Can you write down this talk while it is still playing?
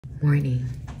Morning.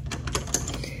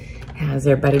 How's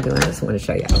everybody doing? I just want to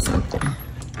show y'all something.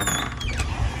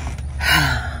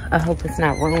 I hope it's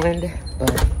not ruined,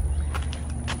 but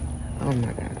oh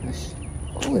my gosh.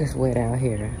 Oh, it's wet out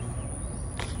here.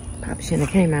 Probably shouldn't have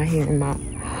came out here in my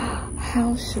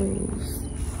house shoes.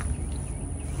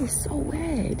 It's so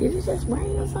wet. Did it just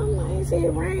rain or something? I didn't see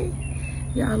it rain.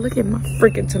 Y'all, look at my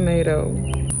freaking tomato.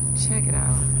 Check it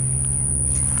out.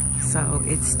 So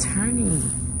it's turning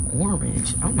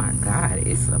orange. Oh my God,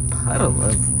 it's a puddle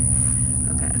of,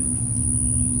 okay.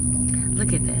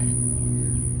 Look at that.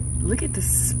 Look at the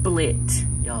split,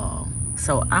 y'all.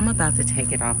 So I'm about to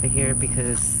take it off of here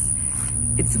because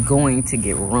it's going to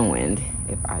get ruined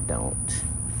if I don't.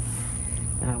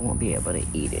 And I won't be able to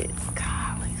eat it.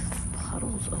 Golly,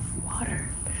 puddles of water.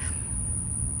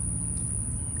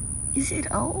 Is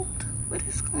it old? What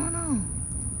is going on?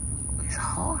 It's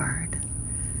hard.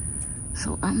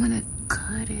 So I'm gonna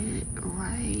cut it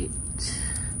right.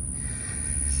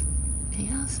 Can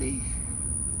y'all see?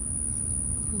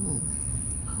 Ooh,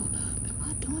 hold up, am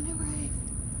I doing it right?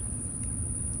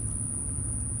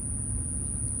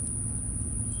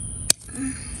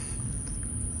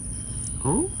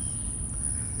 Ooh.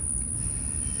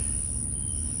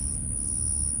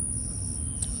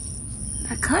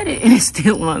 I cut it and it's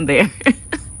still on there.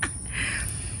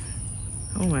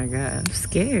 Oh my God, I'm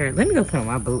scared. Let me go put on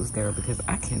my boots there because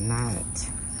I cannot,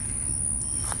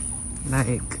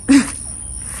 like,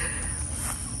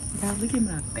 y'all look at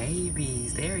my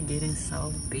babies. They're getting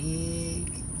so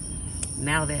big.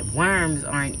 Now that worms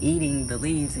aren't eating the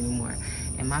leaves anymore.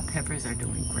 And my peppers are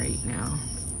doing great now.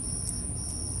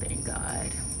 Thank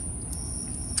God.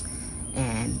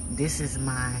 And this is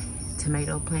my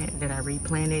tomato plant that I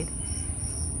replanted.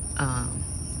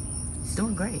 It's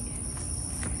doing great.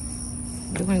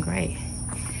 Doing great.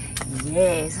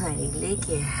 Yes, honey, look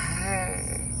at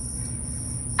her.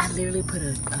 I literally put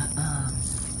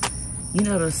you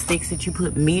know those sticks that you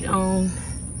put meat on?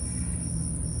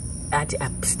 I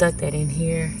stuck that in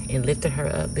here and lifted her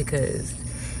up because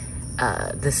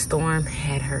the storm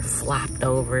had her flopped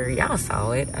over. Y'all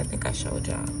saw it. I think I showed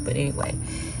y'all. But anyway,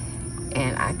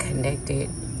 and I connected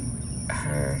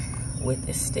her with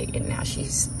this stick and now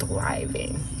she's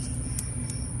thriving.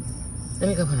 Let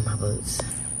me go put on my boots.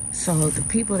 So the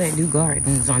people that do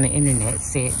gardens on the internet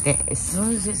said that as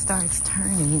soon as it starts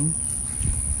turning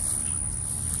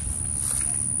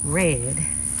red,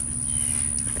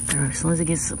 or as soon as it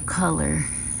gets some color,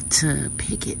 to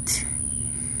pick it.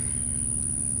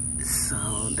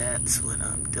 So that's what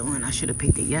I'm doing. I should have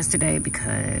picked it yesterday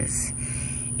because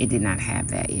it did not have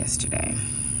that yesterday.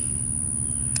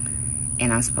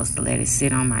 And I'm supposed to let it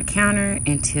sit on my counter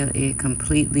until it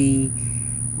completely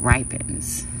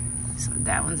ripens. So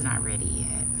that one's not ready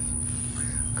yet.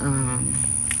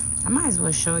 I might as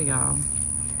well show y'all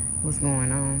what's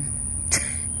going on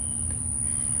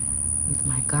with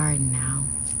my garden now.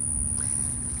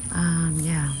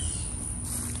 Yeah.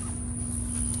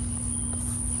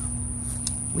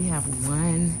 We have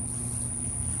one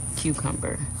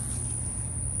cucumber.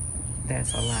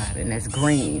 That's a lot, and that's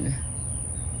green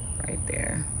right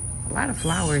there. A lot of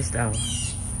flowers though.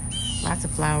 Lots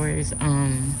of flowers.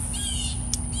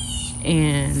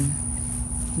 And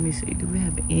let me see, do we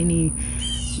have any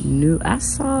new? I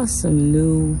saw some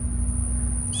new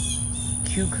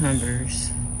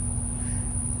cucumbers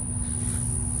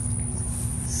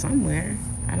somewhere.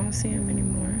 I don't see them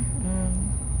anymore.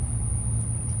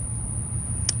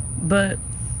 But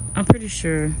I'm pretty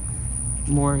sure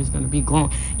more is gonna be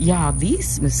growing. Y'all,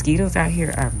 these mosquitoes out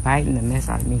here are biting the mess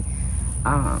out of me.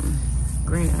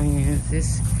 Green onions,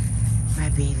 this, my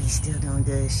baby's still doing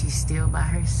good. She's still by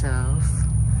herself.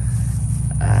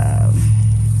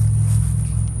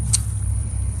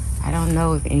 I don't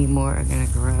know if any more are gonna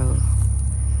grow.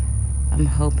 I'm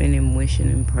hoping and wishing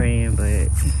and praying, but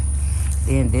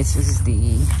then this is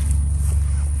the,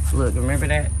 look, remember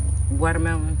that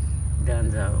watermelon?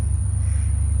 Dunzo.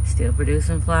 Still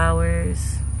producing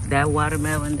flowers. That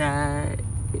watermelon died.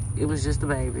 It was just a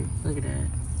baby. Look at that.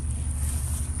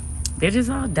 They're just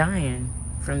all dying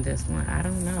from this one. I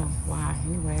don't know why.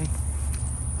 Anyway,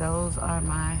 those are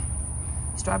my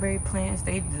strawberry plants.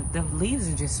 The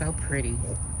leaves are just so pretty.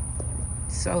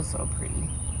 So pretty.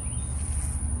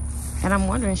 And I'm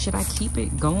wondering, should I keep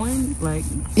it going? Like,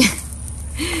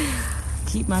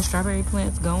 keep my strawberry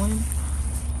plants going?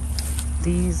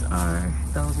 These are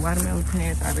those watermelon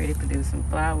plants already producing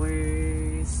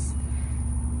flowers.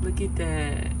 Look at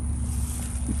that.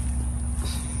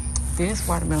 This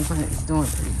watermelon plant is doing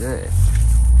pretty good.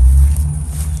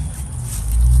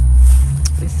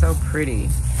 It's so pretty.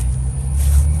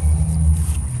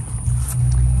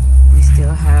 We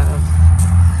still have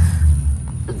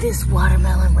this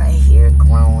watermelon right here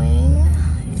growing.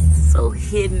 It's so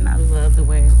hidden. I love the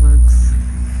way it looks.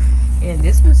 And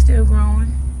this one's still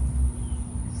growing.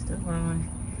 Still growing.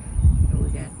 And we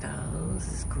got those.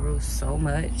 It's grew so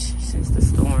much since the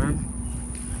storm.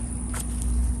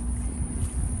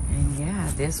 And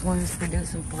yeah, this one's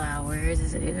producing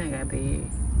flowers. It ain't got big.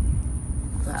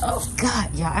 Oh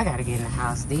God, y'all, I gotta get in the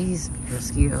house. These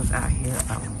mosquitoes out here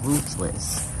are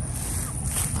ruthless.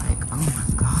 Like, oh my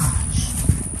gosh.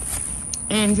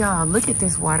 And y'all, look at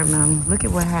this watermelon. Look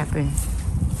at what happened.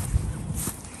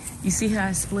 You see how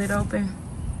it split open?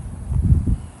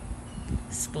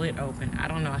 Split open. I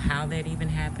don't know how that even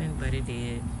happened, but it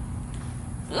did.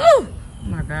 Ooh! Oh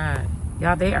my God.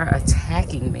 Y'all, they are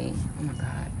attacking me. Oh my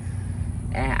God.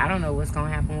 And I don't know what's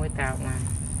gonna happen with that one.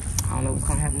 I don't know what's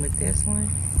gonna happen with this one.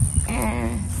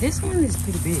 And this one is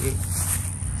pretty big.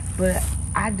 But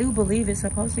I do believe it's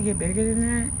supposed to get bigger than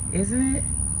that, isn't it?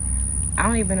 I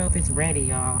don't even know if it's ready,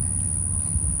 y'all.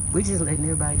 We just letting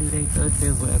everybody do their thug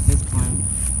fizzle at this point.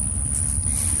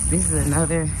 This is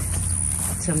another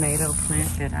tomato plant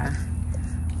that I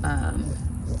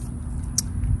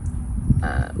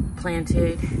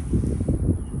planted.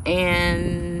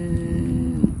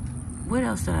 And what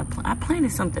else did I plant? I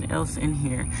planted something else in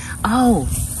here. Oh,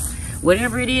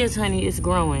 whatever it is, honey, it's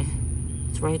growing.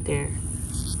 It's right there,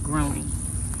 growing.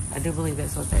 I do believe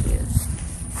that's what that is.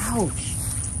 Ouch.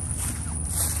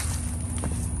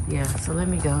 Yeah, so let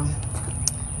me go.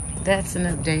 That's an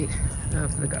update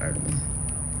of the garden.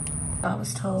 I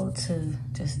was told to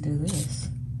just do this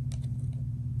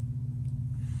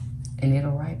and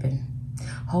it'll ripen.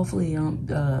 Hopefully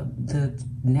the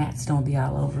gnats don't be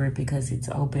all over it because it's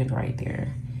opened right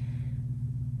there.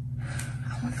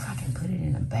 I wonder if I can put it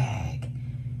in a bag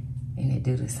and it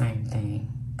do the same thing.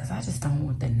 Because I just don't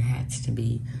want the gnats to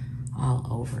be all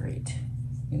over it.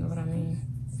 You know what I mean?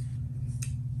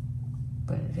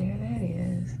 But there that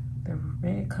is. The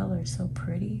red color is so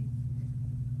pretty.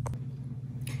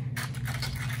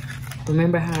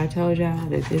 Remember how I told y'all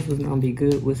that this was gonna be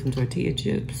good with some tortilla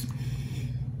chips?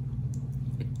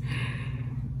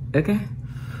 Okay.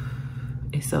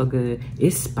 It's so good.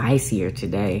 It's spicier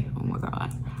today. Oh my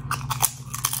God.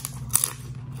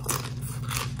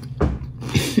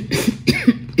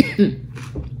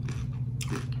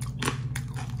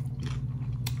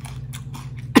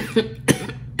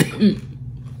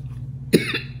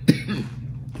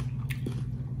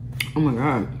 Oh my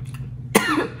God.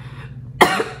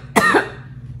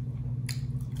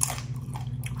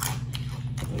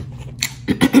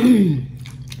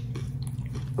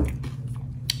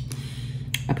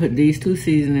 I put these two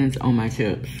seasonings on my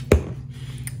chips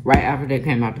right after they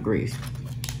came out the grease.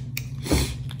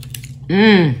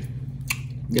 The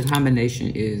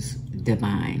combination is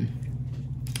divine.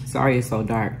 Sorry it's so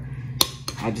dark.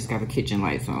 I just got the kitchen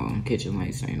lights on. Kitchen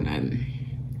lights ain't nothing.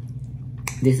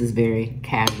 This is very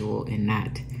casual and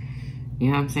not, you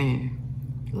know what I'm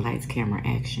saying? Lights, camera,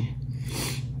 action.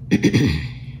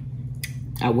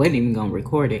 I wasn't even gonna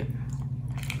record it.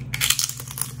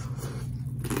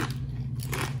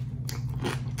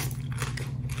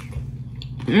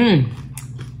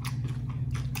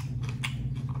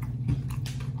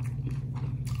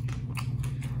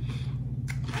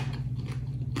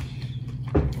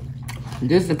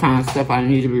 This is the kind of stuff I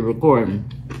need to be recording.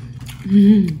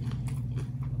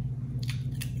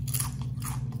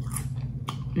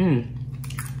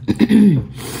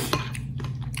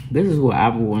 This is what I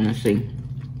would want to see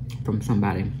from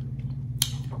somebody. You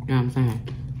know what I'm saying?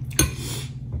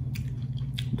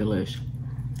 Delish.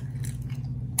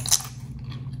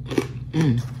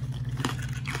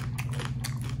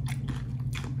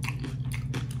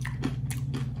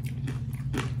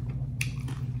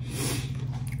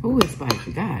 Oh, it's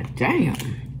spicy. God damn.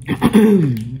 I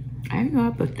didn't know I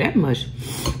put that much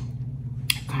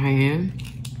cayenne.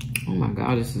 Oh my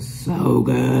God, this is so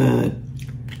good.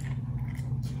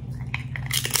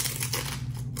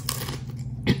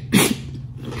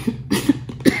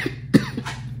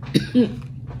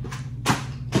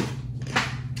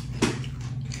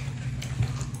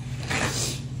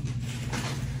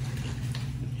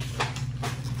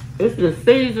 It's the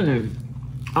seasoning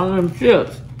on them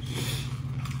chips.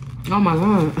 Oh my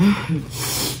God.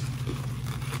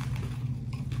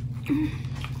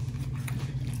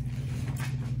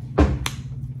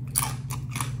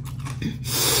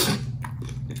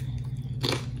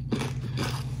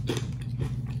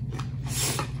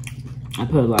 I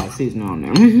put a lot of seasoning on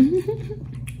there.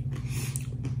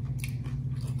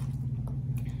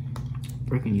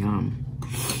 Freaking yum.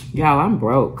 Y'all, I'm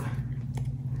broke.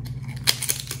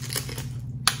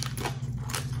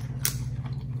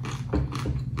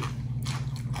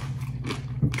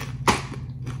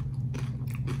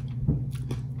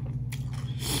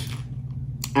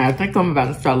 I think I'm about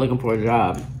to start looking for a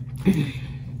job.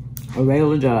 A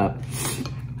regular job.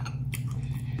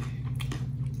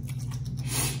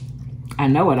 I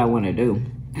know what I want to do.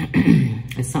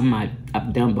 It's something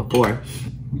I've done before.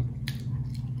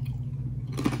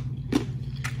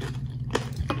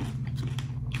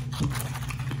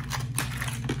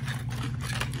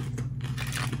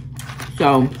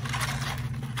 So,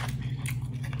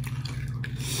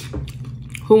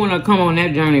 who want to come on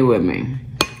that journey with me?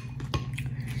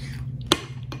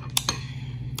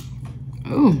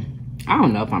 Ooh, I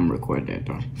don't know if I'm recording that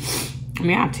though. I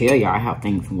mean, I'll tell y'all how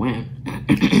things went.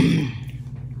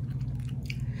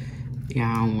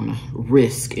 Yeah, I don't want to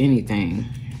risk anything.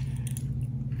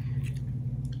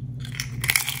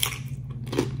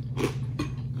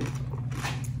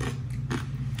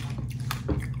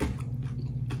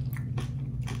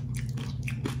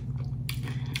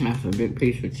 That's a big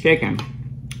piece of chicken.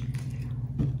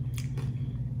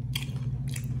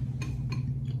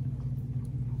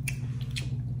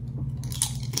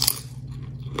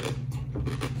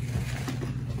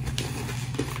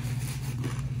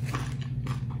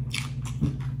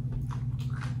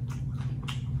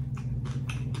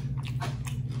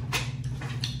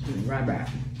 Right back.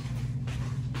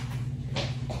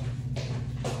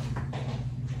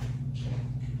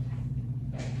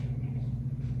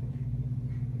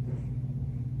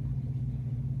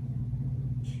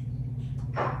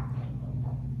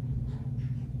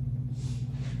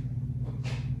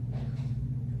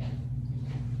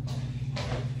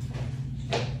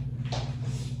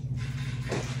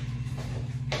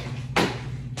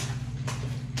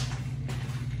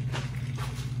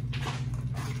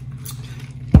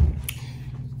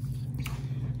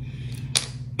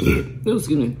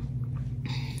 Excuse me.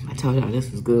 I told y'all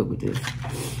this was good with this.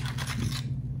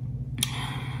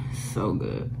 So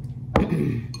good.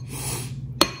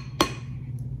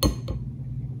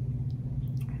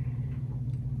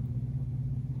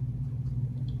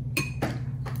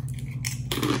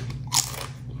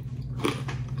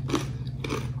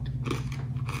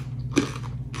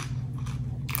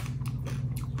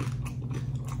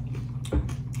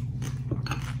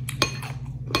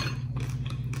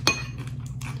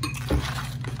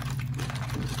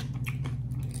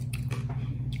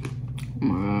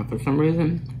 For some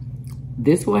reason,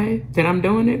 this way that I'm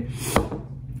doing it,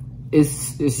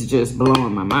 it's just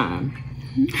blowing my mind.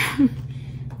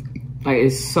 Like,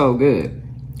 it's so good.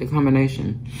 The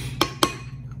combination.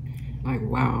 Like,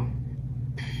 wow.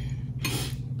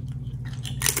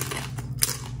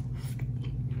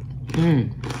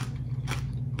 Mmm.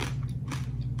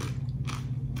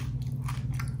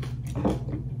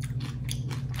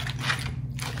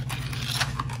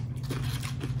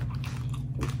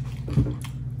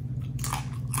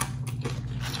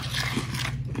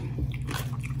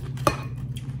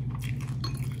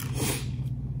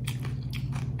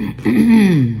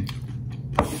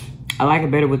 I like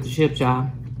it better with the chips, y'all,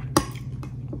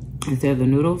 instead of the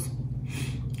noodles.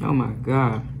 Oh my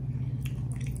God.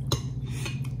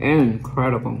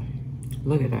 Incredible.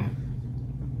 Look at that.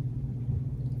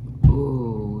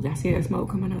 Ooh, y'all see that smoke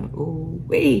coming up? Ooh,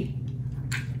 wee.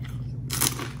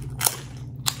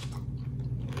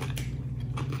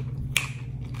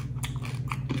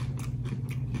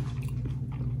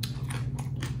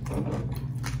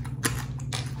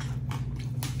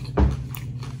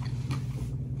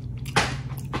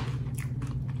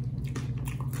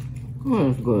 Oh,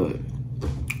 that's good.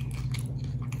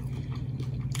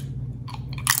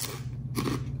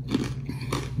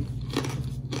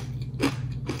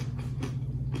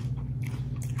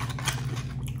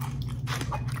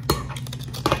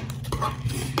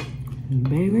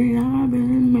 Baby, I've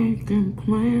been making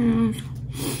plans.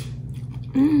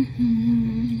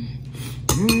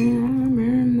 Baby, I've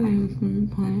been making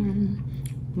plans.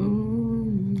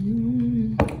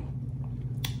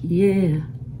 Yeah.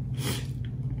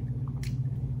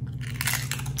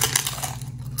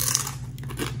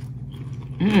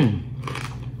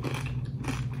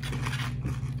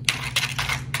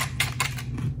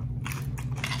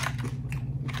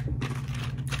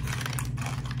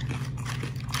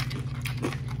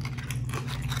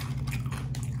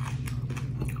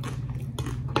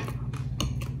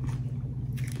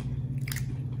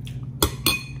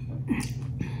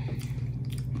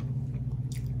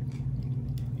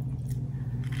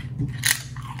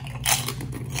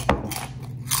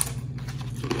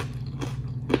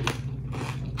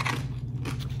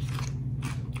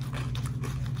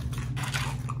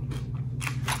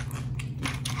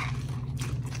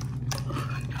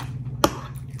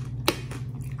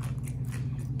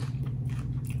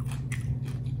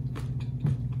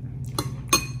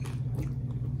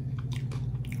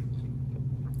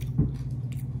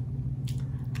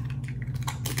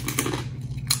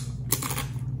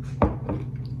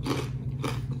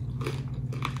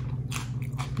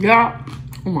 Yeah.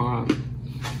 Oh my God.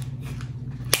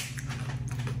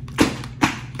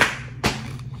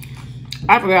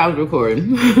 I forgot I was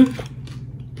recording.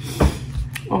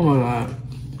 Oh my God.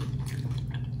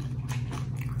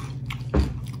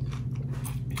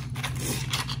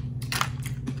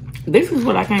 This is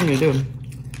what I came to do.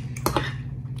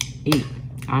 Eat,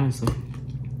 honestly.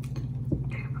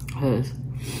 Because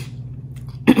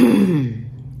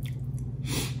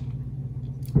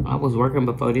I was working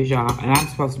before this, y'all, and I'm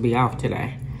supposed to be off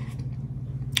today.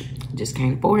 Just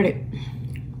can't afford it.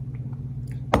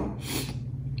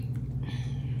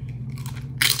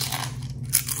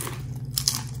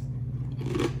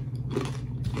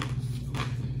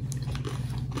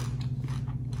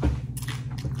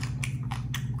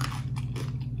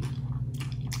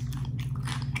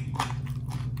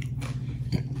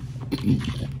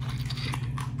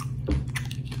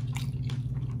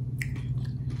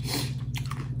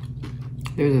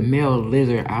 There's a male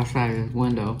lizard outside his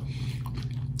window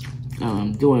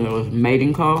doing those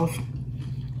mating calls.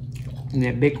 And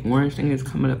that big orange thing is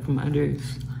coming up from under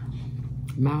his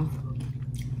mouth.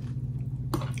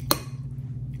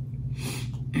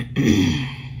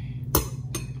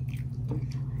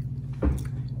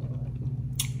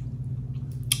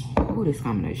 Oh, this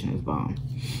combination is bomb.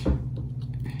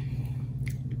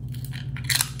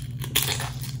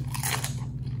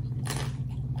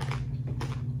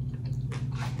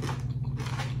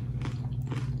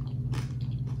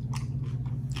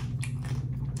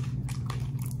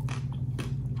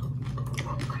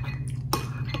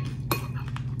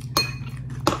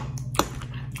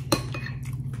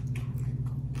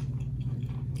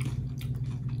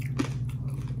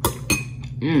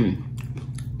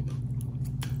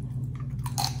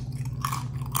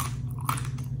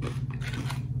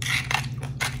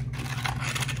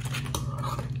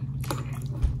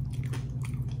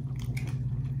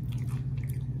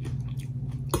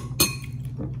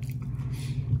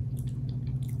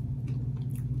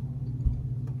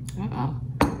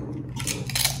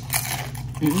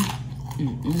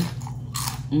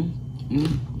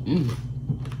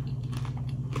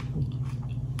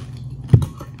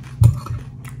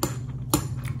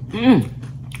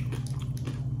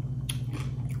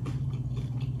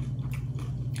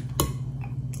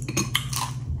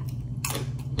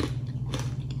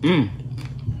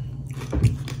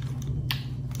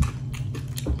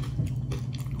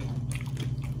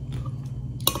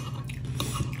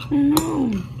 No.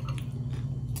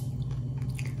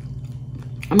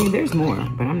 I mean, there's more,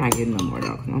 but I'm not getting no more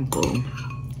though, 'cause I'm full.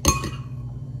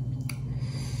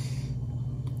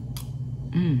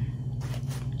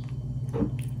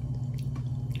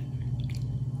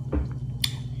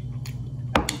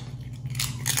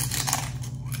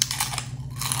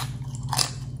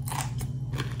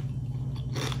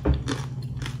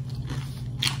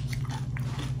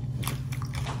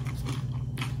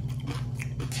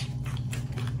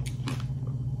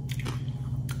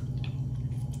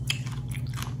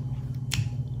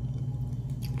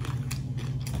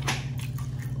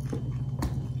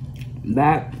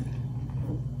 That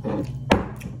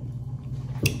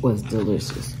was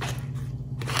delicious.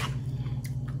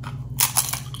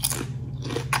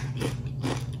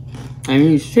 And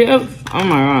these chips, oh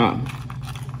my God,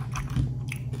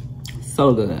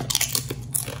 so good.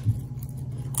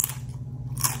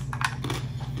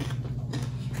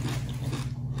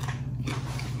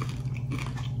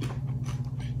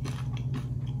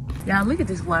 Y'all, look at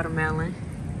this watermelon.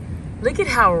 Look at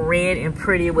how red and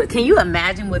pretty it was. Can you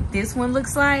imagine what this one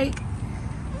looks like?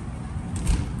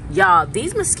 Y'all,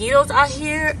 these mosquitoes out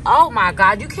here, oh my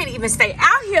God, you can't even stay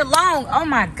out here long. Oh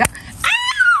my God.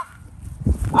 Ow!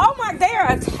 Oh my, they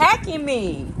are attacking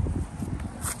me.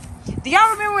 Do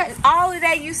y'all remember when all of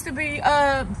that used to be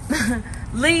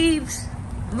leaves?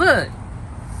 Look,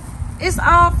 it's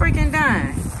all freaking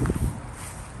done.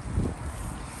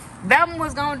 That one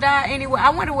was gonna die anyway. I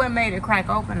wonder what made it crack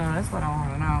open though. That's what I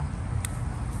wanna know.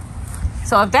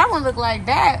 So if that one looked like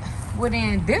that, well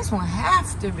then this one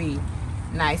has to be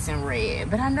nice and red.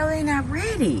 But I know they're not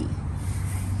ready.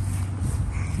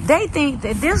 They think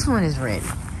that this one is ready.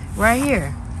 Right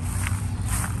here.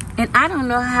 And I don't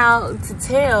know how to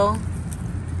tell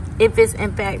if it's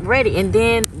in fact ready. And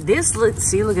then this looks,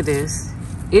 see, look at this.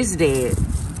 It's dead.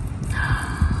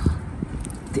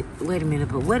 Wait a minute,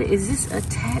 but what is this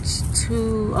attached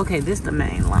to? Okay, this is the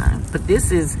main line. But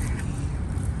this is,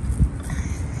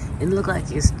 it looked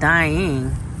like it's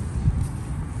dying.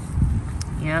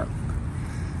 Yep.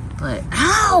 But,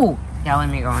 ow! Y'all, let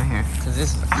me go in here. Because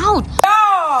this is, ouch!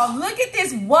 Oh, look at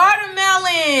this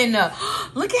watermelon.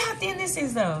 Look at how thin this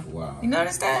is, though. Wow. You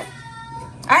notice that?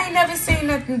 I ain't never seen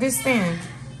nothing this thin.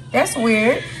 That's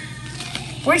weird.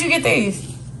 Where'd you get these?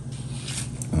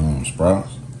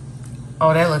 Sprouts.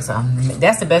 Oh, that looks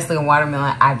that's the best looking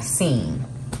watermelon I've seen.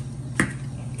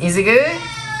 Is it good?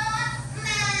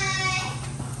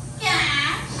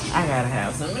 I gotta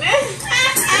have some of this.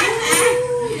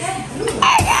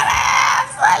 I gotta have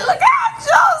some. Look how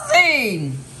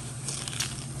juicy.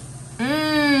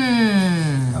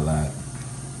 Mmm. I lied.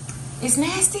 It's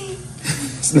nasty.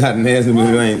 It's not nasty,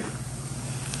 but it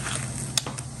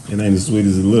ain't as sweet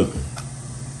as it look.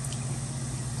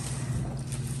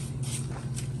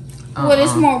 What,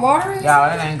 it's more watery? Y'all,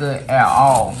 it ain't good at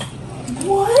all.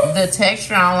 What? The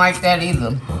texture, I don't like that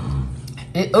either.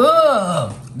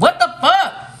 Ugh. What the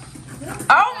fuck?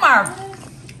 Oh my.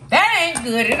 That ain't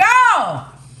good at all.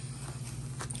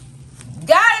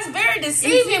 God, it's very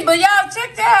deceiving, but y'all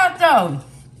check that out though.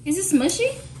 Is it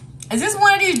smushy? Is this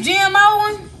one of these GMO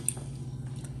ones?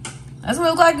 That's what it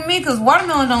look like to me, because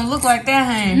watermelon don't look like that,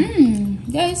 honey.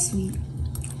 That is sweet.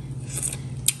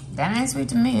 That ain't sweet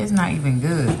to me. It's not even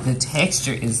good. The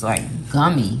texture is like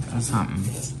gummy or something.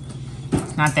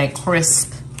 It's not that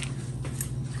crisp.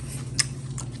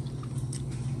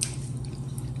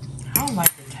 I don't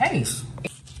like the taste.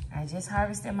 I just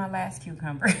harvested my last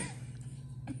cucumber.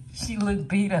 She looked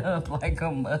beat up like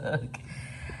a mug.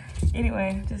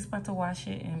 Anyway, just about to wash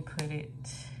it and put it.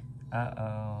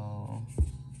 Uh-oh.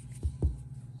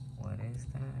 What is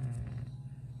that?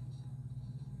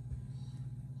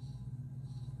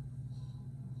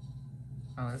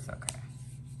 Oh, it's okay.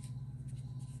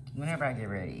 Whenever I get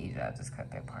ready to eat it, I'll just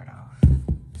cut that part off.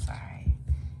 Sorry.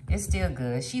 It's still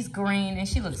good. She's green and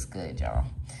she looks good, y'all.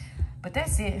 But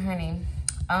that's it, honey.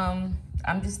 I'm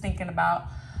just thinking about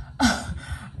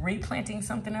replanting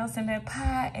something else in that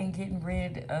pot and getting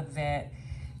rid of that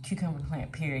cucumber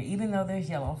plant, period. Even though there's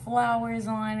yellow flowers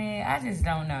on it, I just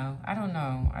don't know. I don't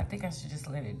know. I think I should just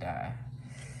let it die.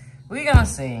 We're gonna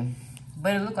see.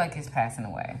 But it looked like it's passing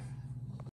away.